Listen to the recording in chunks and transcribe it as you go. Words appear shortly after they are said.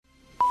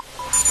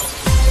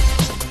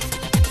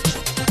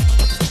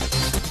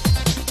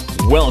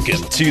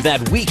Welcome to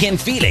That Weekend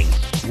Feeling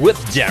with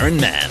Darren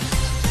Mann.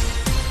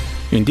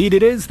 Indeed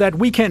it is, That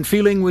Weekend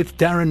Feeling with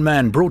Darren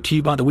Mann, brought to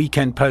you by the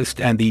Weekend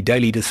Post and the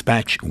Daily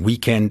Dispatch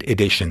Weekend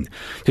Edition.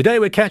 Today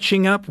we're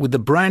catching up with the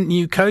brand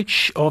new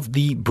coach of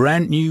the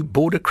brand new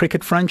Border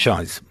Cricket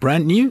franchise.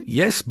 Brand new?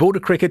 Yes, Border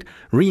Cricket,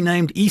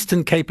 renamed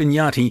Eastern Cape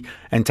Inyati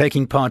and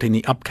taking part in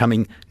the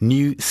upcoming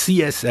new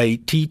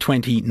CSA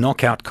T20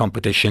 knockout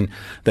competition.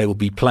 They will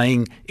be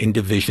playing in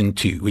Division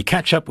 2. We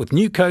catch up with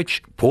new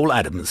coach Paul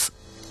Adams.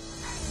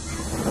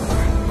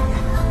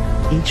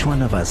 Each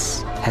one of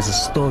us has a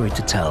story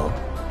to tell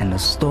and a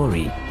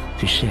story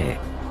to share.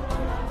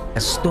 A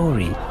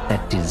story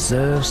that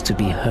deserves to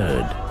be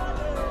heard.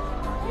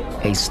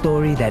 A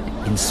story that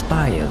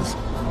inspires,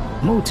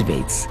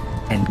 motivates,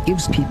 and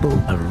gives people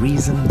a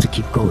reason to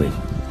keep going.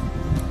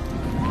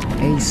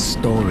 A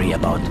story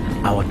about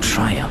our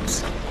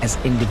triumphs as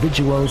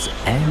individuals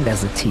and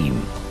as a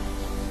team.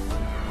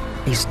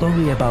 A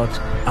story about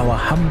our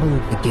humble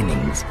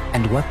beginnings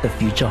and what the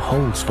future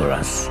holds for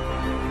us.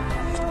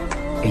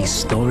 A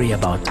story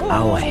about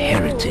our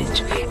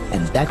heritage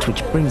and that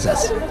which brings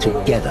us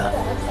together.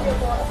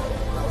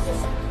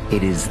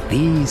 It is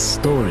these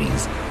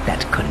stories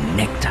that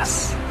connect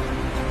us.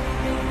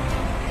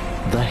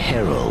 The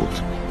Herald.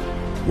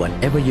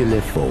 Whatever you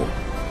live for,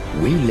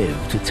 we live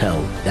to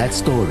tell that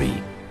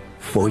story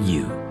for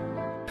you.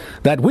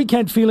 That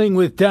Weekend Feeling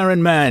with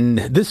Darren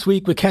Mann. This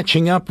week we're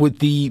catching up with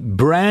the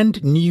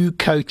brand new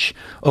coach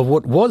of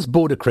what was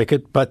Border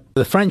Cricket, but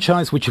the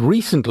franchise which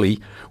recently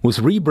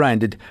was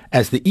rebranded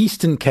as the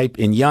Eastern Cape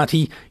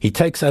Inyati. He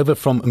takes over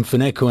from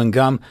Mfuneko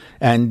Ngam,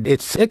 and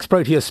it's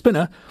ex-Protea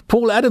spinner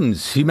Paul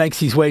Adams who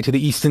makes his way to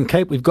the Eastern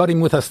Cape. We've got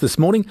him with us this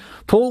morning.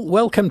 Paul,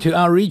 welcome to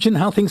our region.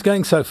 How are things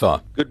going so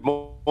far? Good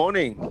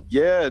morning.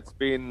 Yeah, it's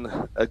been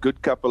a good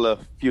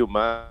few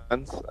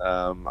months.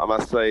 I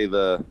must say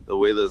the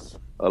weather's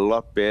a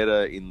lot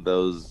better in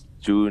those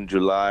June,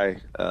 July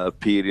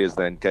periods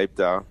than Cape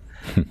Town.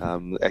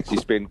 Actually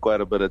spent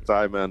quite a bit of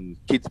time on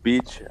Kids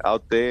Beach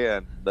out there,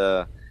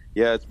 and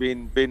it's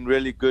been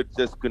really good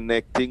just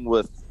connecting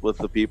with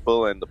the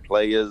people and the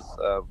players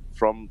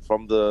from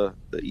the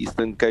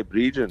Eastern Cape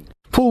region.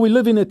 Paul, we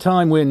live in a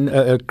time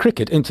when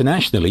cricket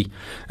internationally,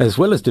 as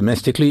well as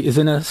domestically, is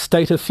in a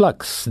state of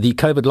flux. The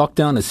COVID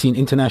lockdown has seen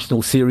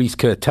international series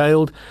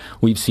curtailed.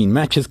 We've seen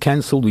matches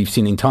cancelled. We've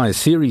seen entire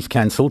series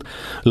cancelled.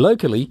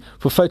 Locally,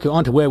 for folk who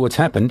aren't aware what's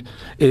happened,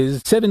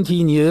 is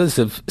 17 years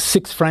of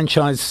six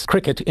franchise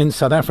cricket in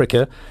South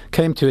Africa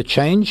came to a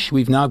change.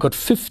 We've now got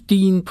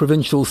 15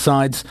 provincial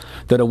sides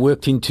that are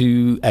worked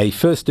into a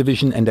first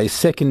division and a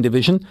second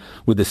division,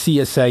 with the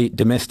CSA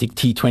domestic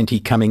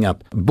T20 coming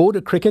up. Border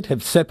Cricket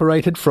have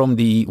separated from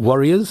the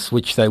Warriors,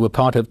 which they were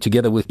part of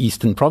together with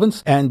Eastern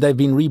Province, and they've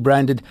been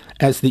rebranded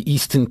as the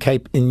Eastern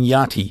Cape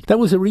Inyati. That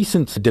was a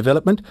recent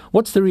development.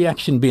 What's the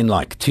reaction been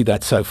like to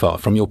that so far,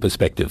 from your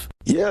perspective?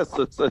 Yes,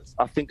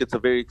 I think it's a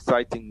very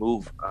exciting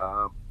move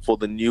for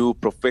the new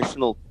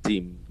professional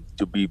team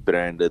to be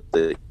branded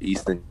the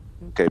Eastern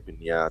Cape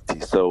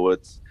Inyati. So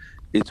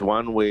it's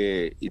one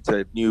where it's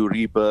a new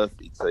rebirth,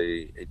 it's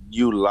a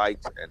new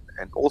light,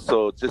 and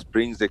also it just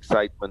brings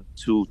excitement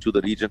to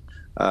the region.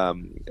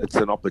 It's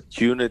an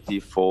opportunity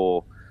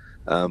for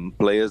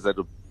players that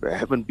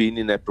haven't been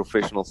in a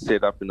professional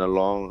setup in a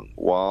long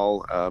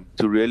while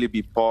to really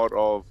be part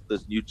of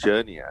this new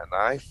journey. And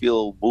I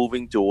feel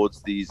moving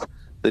towards the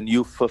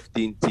new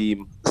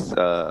 15-team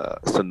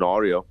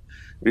scenario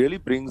really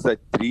brings that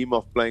dream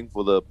of playing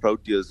for the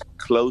Proteas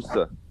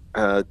closer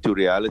to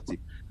reality.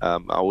 I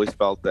always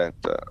felt that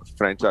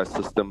franchise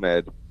system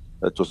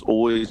it was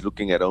always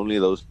looking at only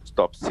those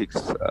top six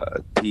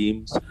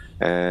teams,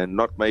 and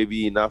not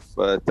maybe enough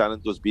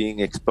talent was being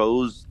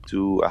exposed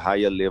to a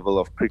higher level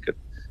of cricket.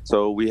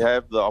 So we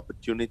have the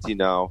opportunity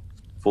now,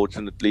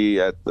 fortunately,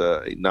 it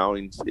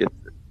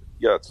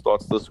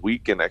starts this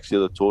week, and actually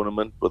the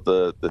tournament with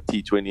the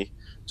T20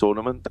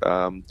 tournament,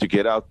 to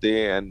get out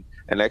there and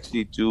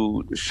actually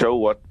to show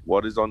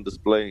what is on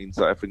display in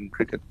South African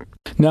cricket.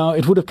 Now,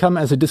 it would have come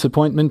as a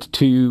disappointment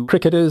to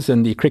cricketers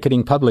and the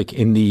cricketing public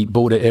in the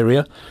border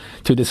area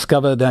to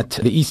discover that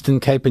the Eastern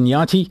Cape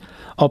Inyati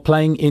are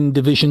playing in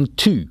Division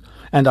 2.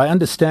 And I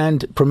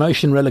understand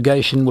promotion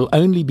relegation will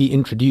only be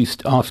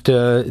introduced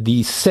after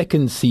the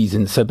second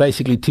season. So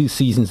basically 2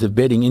 seasons of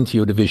bedding into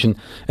your division,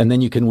 and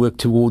then you can work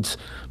towards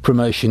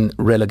promotion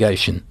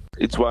relegation.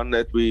 It's one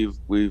that we've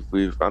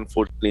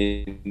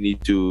unfortunately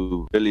need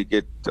to really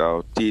get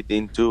our teeth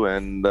into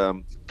and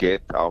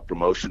get our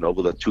promotion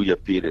over the 2-year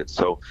period.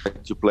 So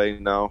to play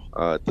now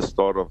at the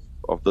start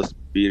of this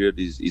period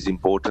is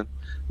important,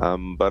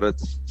 but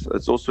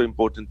it's also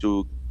important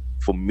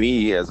for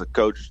me as a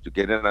coach to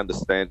get an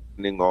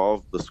understanding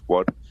of the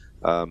squad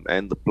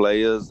and the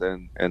players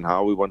and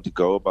how we want to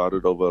go about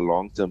it over a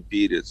long-term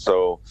period.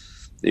 So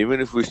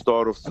even if we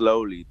start off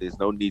slowly, there's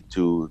no need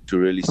to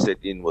really set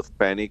in with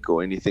panic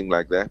or anything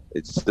like that.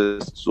 It's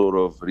just sort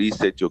of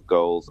reset your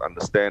goals,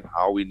 understand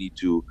how we need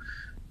to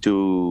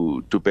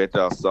better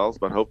ourselves.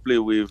 But hopefully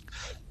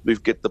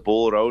we've get the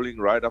ball rolling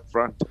right up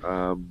front.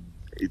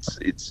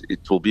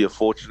 it will be a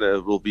fortunate.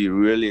 It will be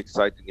really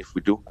exciting if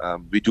we do.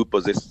 We do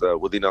possess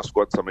within our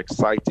squad some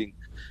exciting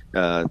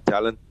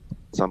talent,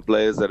 some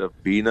players that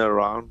have been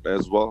around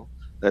as well.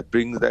 That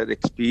brings that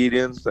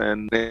experience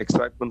and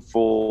excitement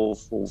for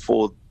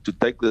to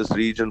take this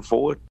region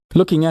forward.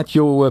 Looking at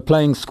your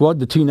playing squad,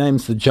 the two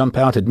names that jump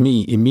out at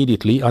me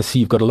immediately, I see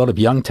you've got a lot of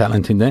young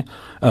talent in there.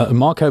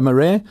 Marco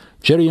Maré,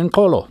 Jerry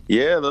Nkolo.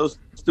 Yeah, those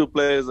two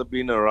players have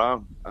been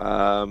around.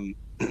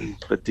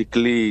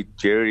 Particularly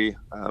Jerry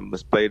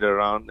has played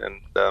around,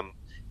 and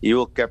he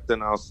will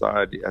captain our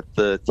side at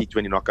the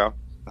T20 knockout,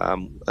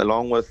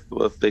 along with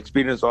the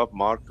experience of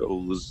Marco,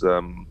 who's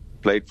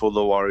played for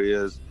the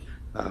Warriors.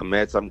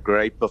 Had some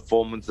great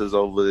performances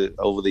over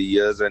the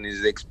years, and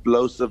he's an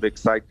explosive,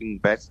 exciting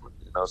batsman.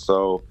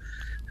 So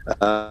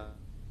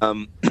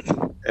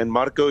and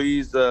Marco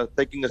is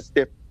taking a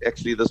step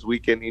actually this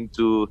weekend in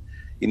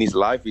his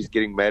life. He's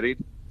getting married,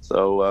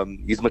 so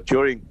he's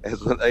maturing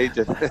as an age,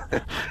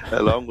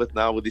 along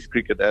with his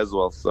cricket as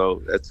well.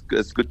 So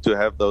it's good to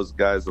have those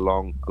guys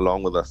along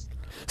with us.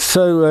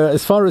 So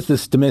as far as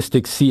this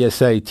domestic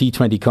CSA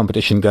T20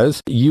 competition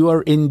goes, you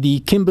are in the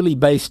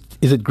Kimberley-based,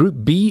 is it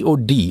Group B or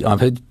D? I've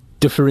heard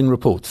differing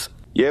reports.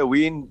 Yeah,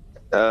 we're in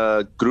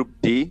Group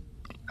D,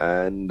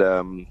 and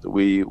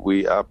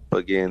we up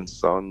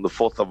against, on the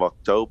 4th of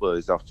October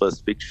is our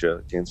first fixture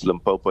against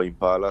Limpopo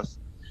Impalas.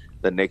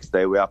 The next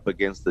day we're up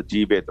against the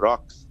GBet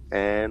Rocks,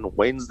 and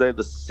Wednesday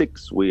the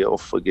 6th we're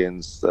off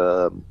against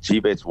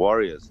GBet's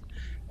Warriors.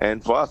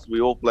 And for us,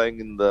 we're all playing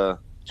in the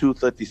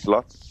 2:30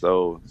 slots,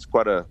 so it's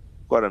quite a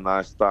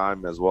nice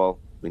time as well.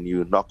 When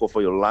you knock off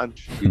for your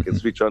lunch, you can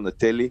switch on the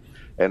telly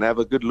and have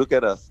a good look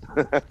at us.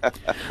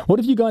 What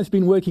have you guys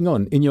been working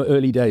on in your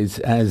early days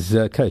as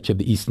coach of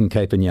the Eastern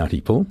Cape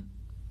Inyati, Paul?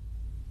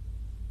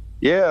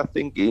 Yeah, I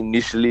think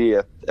initially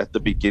at the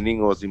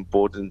beginning it was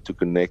important to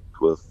connect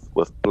with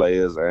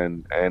players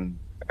and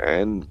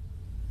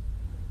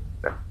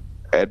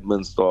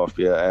admin staff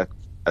here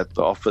at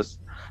the office.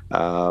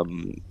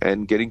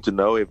 And getting to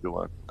know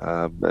everyone.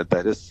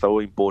 That is so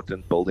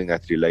important, building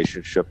that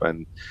relationship,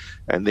 and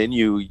then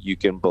you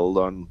can build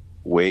on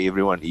where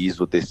everyone is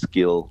with their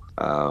skill,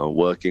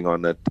 working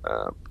on it,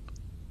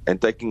 and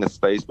taking it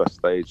stage by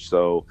stage.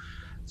 So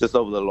just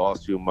over the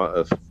last few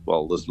months,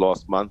 this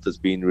last month has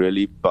been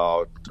really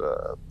about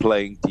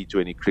playing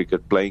T20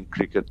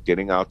 cricket,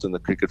 getting out in the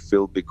cricket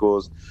field,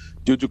 because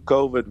due to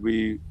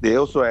COVID, there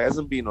also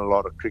hasn't been a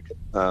lot of cricket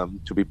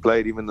to be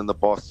played. Even in the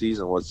past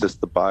season, was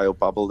just the bio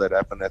bubble that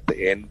happened at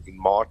the end in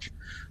March.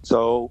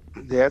 So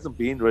there hasn't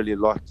been really a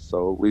lot.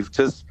 So we've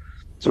just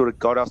sort of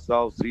got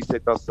ourselves,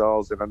 reset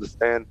ourselves, and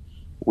understand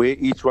where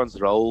each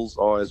one's roles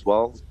are as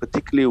well,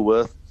 particularly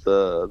with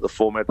the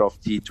format of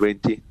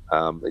T20.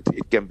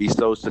 It can be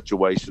so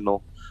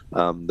situational,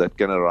 that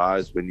can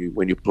arise when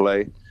you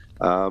play.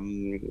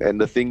 And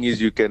the thing is,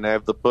 you can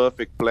have the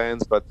perfect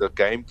plans, but the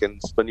game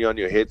can spin you on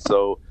your head.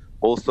 So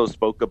also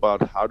spoke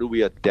about how do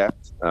we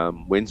adapt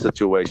when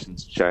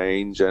situations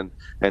change, and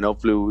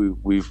hopefully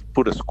we've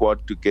put a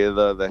squad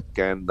together that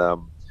can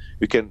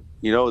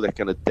that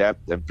can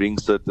adapt and bring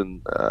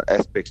certain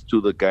aspects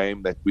to the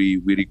game that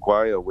we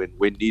require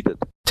when needed.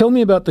 Tell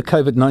me about the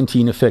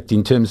COVID-19 effect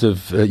in terms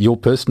of your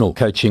personal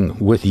coaching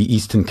with the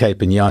Eastern Cape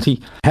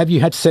Inyati. Have you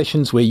had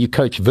sessions where you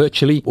coach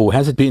virtually, or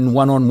has it been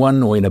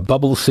one-on-one or in a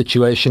bubble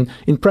situation?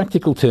 In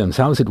practical terms,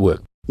 how has it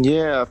worked?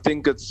 Yeah, I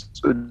think it's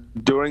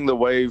during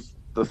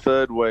the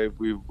third wave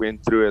we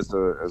went through as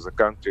a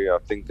country. I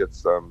think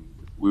it's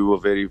we were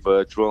very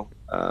virtual.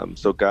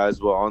 So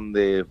guys were on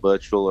their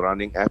virtual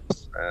running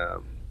apps,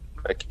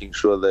 making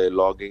sure they're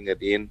logging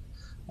it in.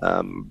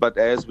 But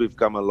as we've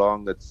come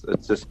along, it's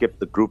just kept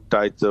the group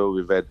tighter.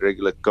 We've had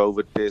regular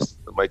COVID tests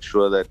to make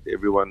sure that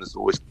everyone is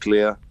always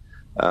clear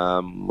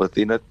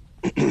within it.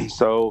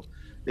 So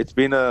it's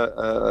been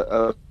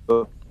a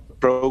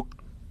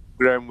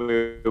program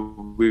where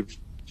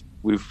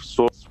we've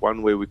sought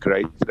one where we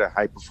created a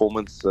high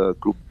performance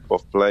group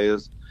of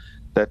players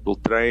that will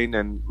train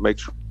and make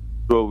sure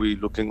we're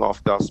looking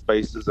after our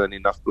spaces and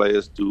enough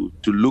players to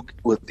look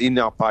within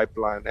our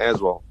pipeline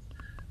as well,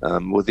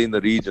 within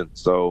the region.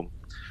 So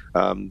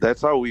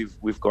that's how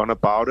we've gone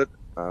about it,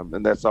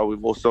 and that's how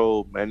we've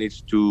also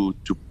managed to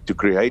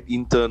create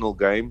internal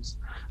games.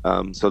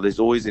 So there's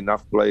always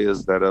enough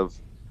players that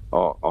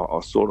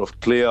are sort of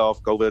clear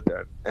of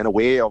COVID and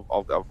aware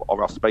of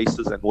our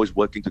spaces and always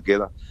working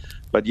together.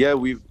 But yeah,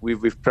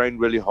 we've trained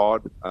really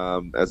hard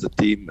as a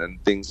team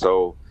and things.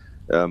 So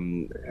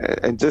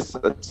and just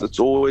it's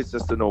always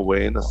just an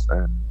awareness,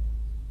 and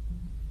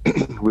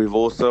we've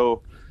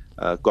also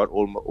got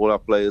all our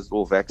players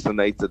all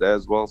vaccinated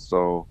as well.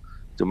 So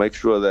to make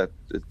sure that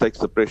it takes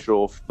the pressure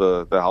off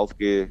the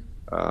healthcare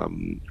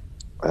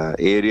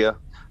area,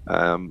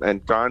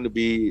 and trying to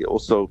be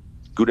also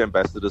good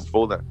ambassadors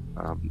for that,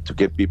 to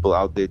get people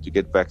out there to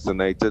get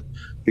vaccinated,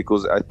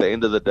 because at the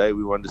end of the day,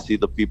 we want to see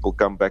the people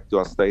come back to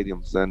our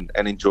stadiums and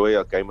enjoy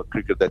our game of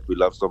cricket that we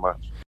love so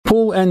much.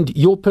 Paul, and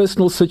your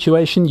personal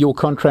situation, your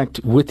contract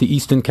with the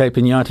Eastern Cape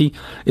Inyati,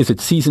 is it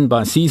season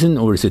by season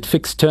or is it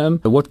fixed term?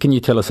 What can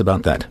you tell us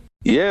about that?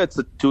 Yeah, it's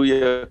a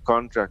 2-year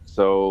contract.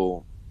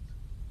 So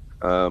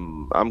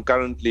I'm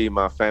currently,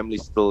 my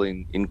family's still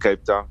in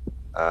Cape Town,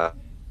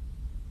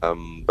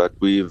 but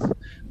we've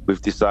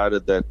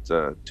decided that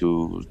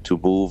to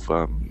move.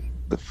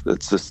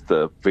 It's just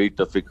very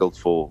difficult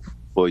for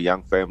a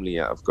young family.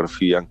 I've got a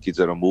few young kids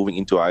that are moving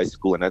into high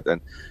school,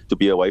 and to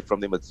be away from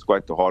them, it's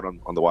quite hard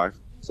on the wife.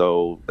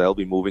 So they'll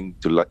be moving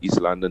to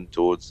East London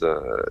towards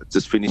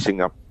just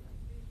finishing up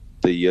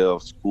the year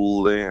of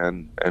school there,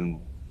 and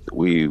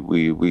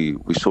we're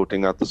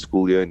sorting out the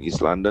school year in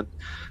East London.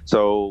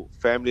 So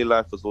family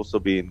life has also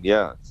been,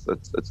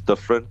 it's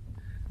different.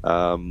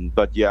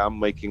 But yeah, I'm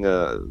making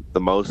the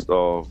most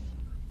of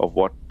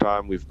what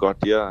time we've got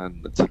here,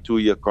 and it's a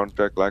 2-year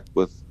contract, like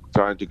with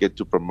trying to get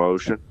to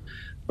promotion.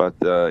 But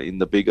in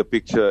the bigger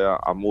picture,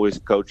 I'm always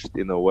coached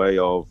in a way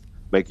of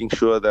making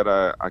sure that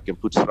I can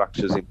put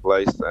structures in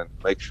place and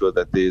make sure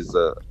that there's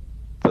the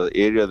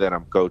area that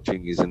I'm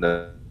coaching is in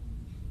a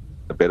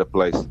better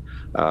place,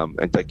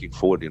 and taking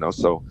forward,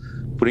 so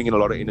putting in a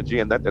lot of energy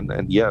and that,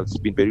 and yeah, it's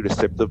been very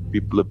receptive.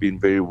 People have been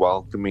very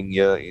welcoming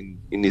here in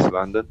East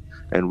London,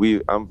 and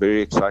I'm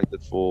very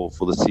excited for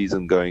the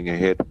season going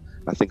ahead.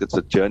 I think it's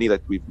a journey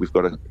that we've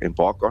got to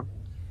embark on,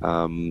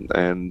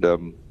 and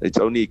it's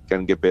only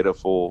can get better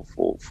for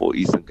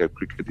Eastern Cape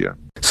cricket here.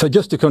 So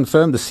just to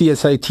confirm, the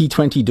CSA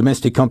T20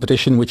 domestic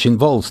competition, which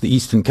involves the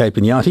Eastern Cape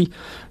Iñati,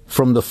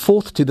 from the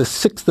 4th to the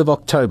 6th of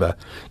October,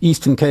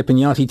 Eastern Cape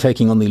Iñati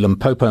taking on the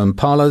Limpopo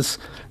Impalas,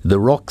 the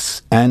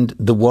Rocks and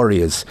the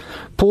Warriors.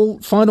 Paul,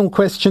 final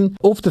question.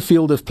 Off the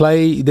field of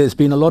play, there's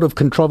been a lot of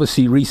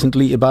controversy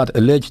recently about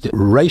alleged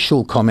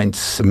racial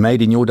comments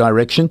made in your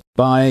direction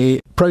by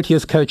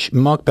Proteas coach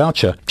Mark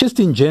Boucher. Just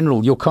in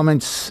general, your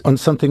comments on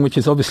something which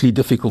is obviously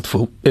difficult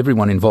for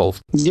everyone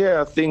involved.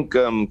 Yeah, I think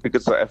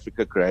Cricket South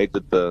Africa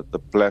created the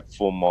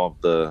platform of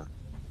the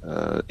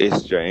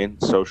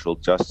SJN, social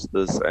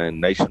justice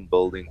and nation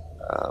building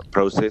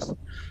process,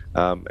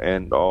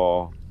 and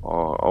are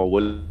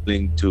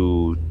willing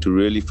to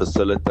really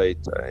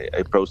facilitate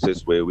a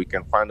process where we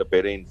can find a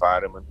better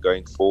environment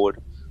going forward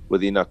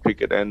within our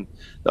cricket. And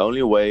the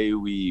only way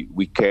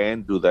we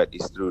can do that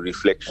is through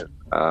reflection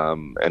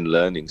and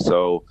learning.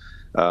 So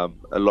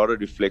a lot of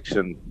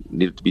reflection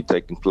needed to be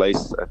taking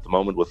place at the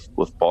moment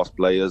with past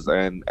players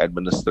and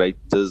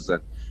administrators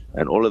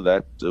and all of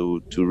that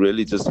to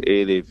really just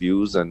air their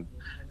views, and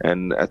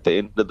at the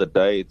end of the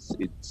day,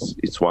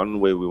 it's one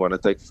where we want to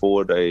take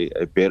forward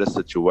a better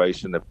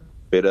situation, a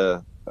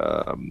better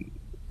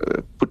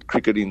put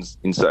cricket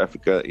in South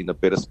Africa in a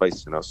better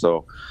space,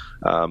 So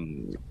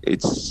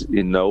it's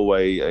in no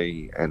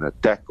way an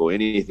attack or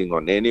anything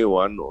on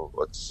anyone, or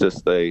it's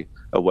just a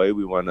way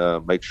we want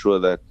to make sure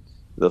that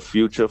the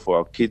future for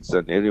our kids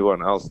and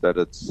everyone else, that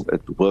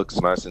it works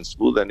nice and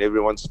smooth, and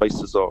everyone's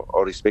spaces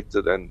are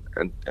respected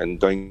and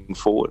going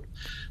forward.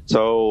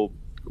 So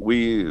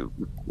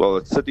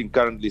it's sitting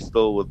currently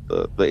still with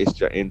the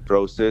SJN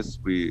process.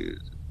 We're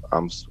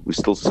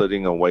still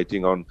sitting and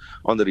waiting on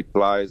the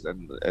replies,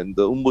 and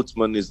the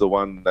Ombudsman is the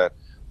one that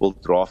will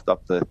draft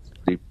up the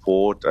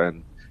report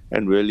and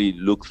really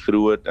look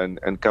through it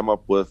and come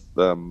up with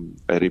a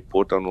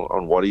report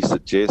on what he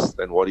suggests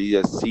and what he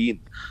has seen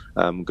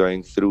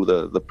going through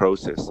the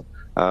process.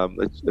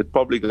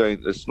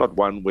 It's not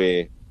one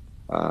where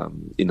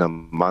in a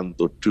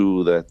month or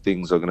two that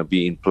things are going to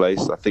be in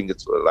place. I think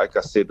it's, like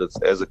I said, it's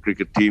as a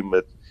cricket team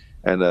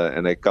and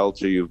a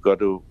culture, you've got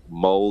to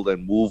mold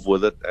and move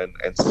with it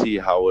and see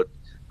how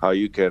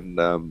you can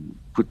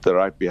put the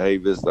right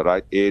behaviors, the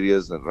right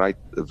areas, and right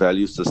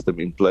value system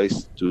in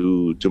place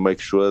to make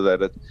sure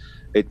that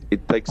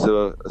it takes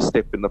a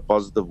step in a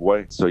positive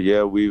way. So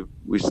yeah, we're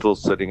still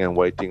sitting and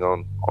waiting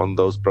on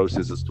those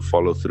processes to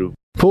follow through.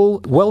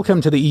 Paul, welcome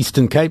to the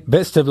Eastern Cape.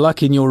 Best of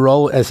luck in your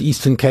role as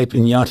Eastern Cape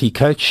Iñati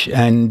coach,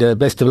 and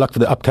best of luck for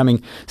the upcoming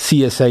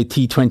CSA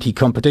T20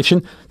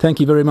 competition. Thank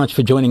you very much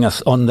for joining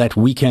us on That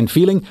Weekend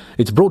Feeling.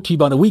 It's brought to you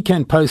by the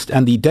Weekend Post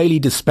and the Daily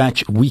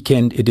Dispatch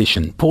Weekend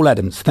Edition. Paul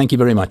Adams, thank you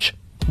very much.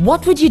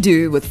 What would you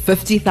do with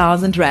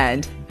 50,000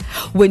 Rand?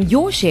 Win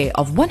your share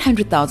of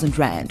 100,000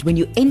 Rand when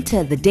you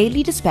enter the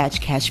Daily Dispatch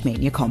Cash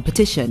Mania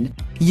competition.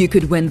 You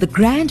could win the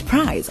grand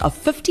prize of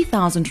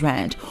 50,000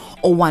 Rand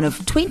or one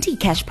of 20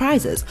 cash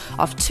prizes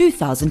of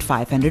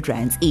 2,500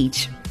 Rands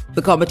each.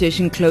 The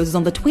competition closes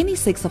on the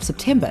 26th of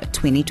September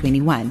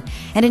 2021,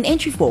 and an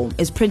entry form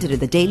is printed in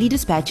the Daily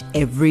Dispatch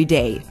every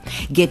day.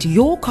 Get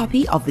your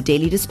copy of the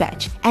Daily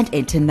Dispatch and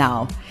enter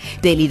now.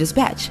 Daily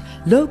Dispatch,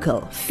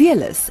 local,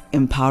 fearless,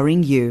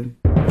 empowering you.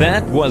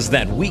 That was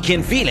That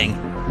Weekend Feeling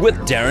with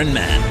Darren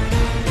Mann.